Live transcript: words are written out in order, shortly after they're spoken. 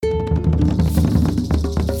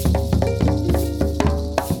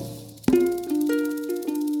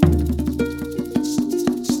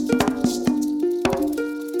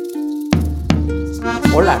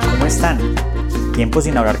tiempo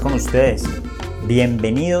sin hablar con ustedes.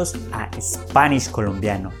 Bienvenidos a Spanish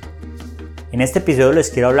Colombiano. En este episodio les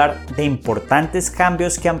quiero hablar de importantes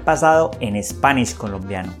cambios que han pasado en Spanish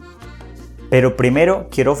Colombiano. Pero primero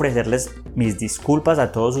quiero ofrecerles mis disculpas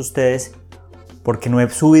a todos ustedes porque no he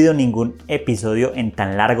subido ningún episodio en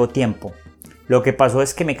tan largo tiempo. Lo que pasó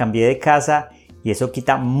es que me cambié de casa y eso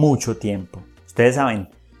quita mucho tiempo. Ustedes saben,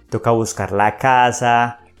 toca buscar la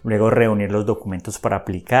casa, luego reunir los documentos para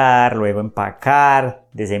aplicar, luego empacar,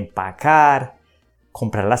 desempacar,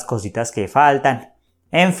 comprar las cositas que faltan.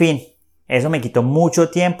 En fin, eso me quitó mucho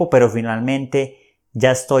tiempo, pero finalmente ya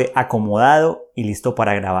estoy acomodado y listo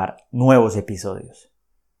para grabar nuevos episodios.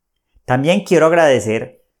 También quiero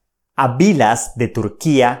agradecer a Vilas de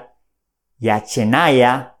Turquía y a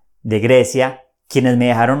Chenaya de Grecia, quienes me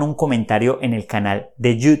dejaron un comentario en el canal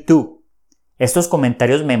de YouTube. Estos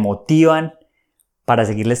comentarios me motivan para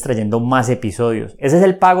seguirles trayendo más episodios. Ese es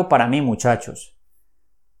el pago para mí, muchachos.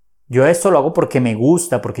 Yo esto lo hago porque me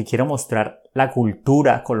gusta, porque quiero mostrar la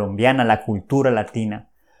cultura colombiana, la cultura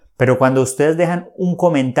latina. Pero cuando ustedes dejan un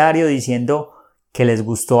comentario diciendo que les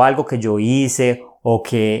gustó algo que yo hice o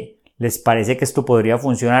que les parece que esto podría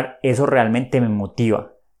funcionar, eso realmente me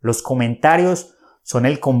motiva. Los comentarios son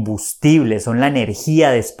el combustible, son la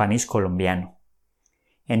energía de Spanish Colombiano.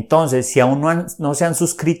 Entonces, si aún no se han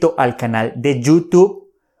suscrito al canal de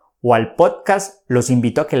YouTube o al podcast, los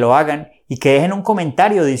invito a que lo hagan y que dejen un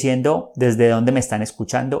comentario diciendo desde dónde me están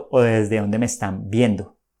escuchando o desde dónde me están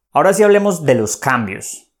viendo. Ahora sí hablemos de los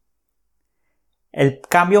cambios. El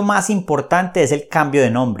cambio más importante es el cambio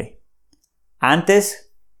de nombre.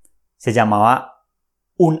 Antes se llamaba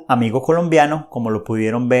Un Amigo Colombiano, como lo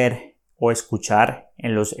pudieron ver o escuchar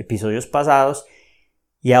en los episodios pasados.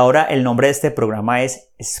 Y ahora el nombre de este programa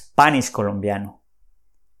es Spanish Colombiano.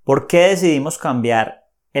 ¿Por qué decidimos cambiar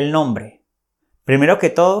el nombre? Primero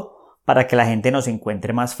que todo, para que la gente nos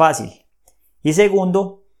encuentre más fácil. Y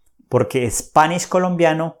segundo, porque Spanish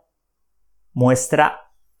Colombiano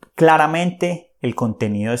muestra claramente el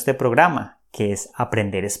contenido de este programa, que es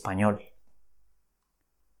aprender español.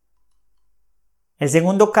 El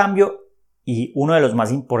segundo cambio, y uno de los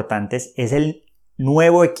más importantes, es el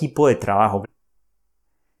nuevo equipo de trabajo.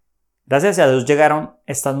 Gracias a Dios llegaron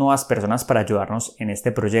estas nuevas personas para ayudarnos en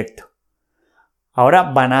este proyecto. Ahora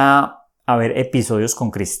van a haber episodios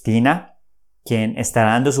con Cristina, quien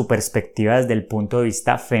estará dando su perspectiva desde el punto de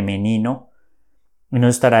vista femenino y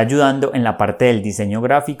nos estará ayudando en la parte del diseño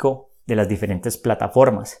gráfico de las diferentes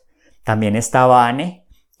plataformas. También está Vane,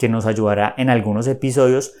 que nos ayudará en algunos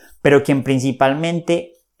episodios, pero quien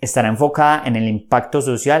principalmente estará enfocada en el impacto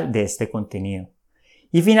social de este contenido.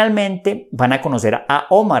 Y finalmente van a conocer a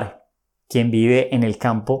Omar, quien vive en el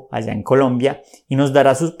campo allá en Colombia y nos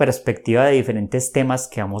dará su perspectiva de diferentes temas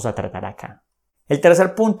que vamos a tratar acá. El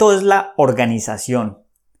tercer punto es la organización.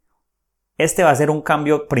 Este va a ser un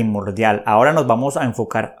cambio primordial. Ahora nos vamos a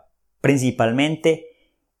enfocar principalmente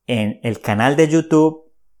en el canal de YouTube,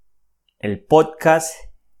 el podcast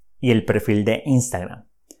y el perfil de Instagram.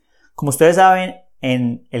 Como ustedes saben,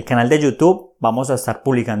 en el canal de YouTube vamos a estar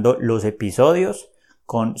publicando los episodios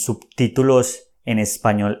con subtítulos en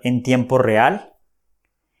español en tiempo real.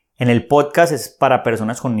 En el podcast es para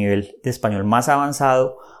personas con nivel de español más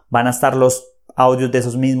avanzado. Van a estar los audios de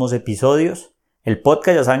esos mismos episodios. El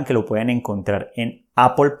podcast ya saben que lo pueden encontrar en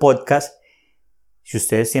Apple Podcast si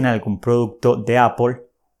ustedes tienen algún producto de Apple,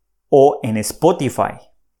 o en Spotify.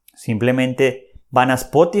 Simplemente van a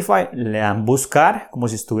Spotify, le dan buscar como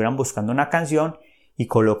si estuvieran buscando una canción y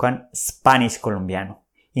colocan Spanish Colombiano.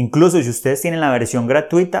 Incluso si ustedes tienen la versión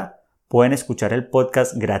gratuita, pueden escuchar el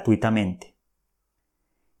podcast gratuitamente.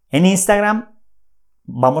 En Instagram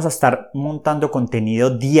vamos a estar montando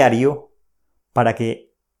contenido diario para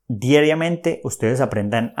que diariamente ustedes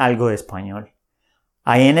aprendan algo de español.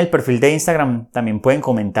 Ahí en el perfil de Instagram también pueden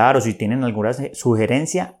comentar, o si tienen alguna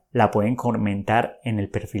sugerencia, la pueden comentar en el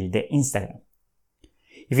perfil de Instagram.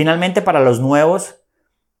 Y finalmente, para los nuevos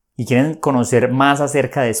y quieren conocer más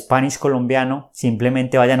acerca de Spanish Colombiano,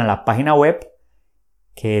 simplemente vayan a la página web,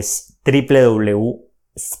 que es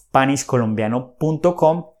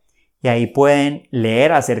www.spanishcolombiano.com, y ahí pueden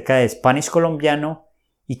leer acerca de Spanish Colombiano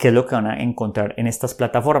y qué es lo que van a encontrar en estas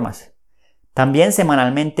plataformas. También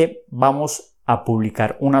semanalmente vamos a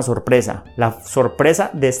publicar una sorpresa. La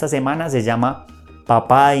sorpresa de esta semana se llama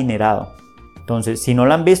Papá Adinerado. Entonces, si no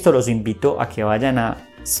la han visto, los invito a que vayan a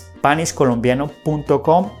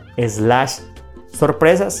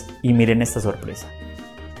spanishcolombiano.com/sorpresas y miren esta sorpresa.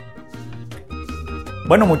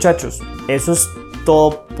 Bueno, muchachos, eso es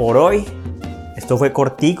todo por hoy. Esto fue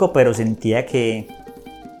cortico, pero sentía que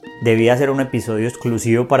debía hacer un episodio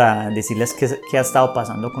exclusivo para decirles qué ha estado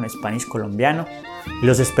pasando con Spanish Colombiano.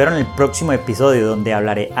 Los espero en el próximo episodio donde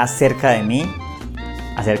hablaré acerca de mí,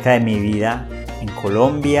 acerca de mi vida en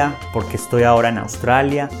Colombia, porque estoy ahora en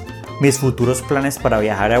Australia, mis futuros planes para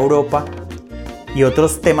viajar a Europa y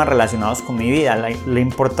otros temas relacionados con mi vida. Lo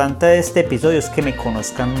importante de este episodio es que me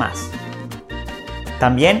conozcan más.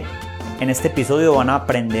 También en este episodio van a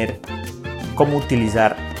aprender cómo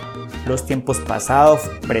utilizar los tiempos pasado,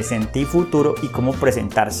 presente y futuro y cómo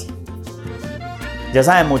presentarse. Ya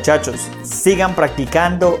saben, muchachos, sigan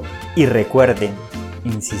practicando y recuerden,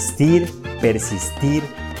 insistir, persistir,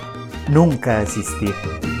 nunca desistir.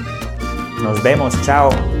 Nos vemos, chao.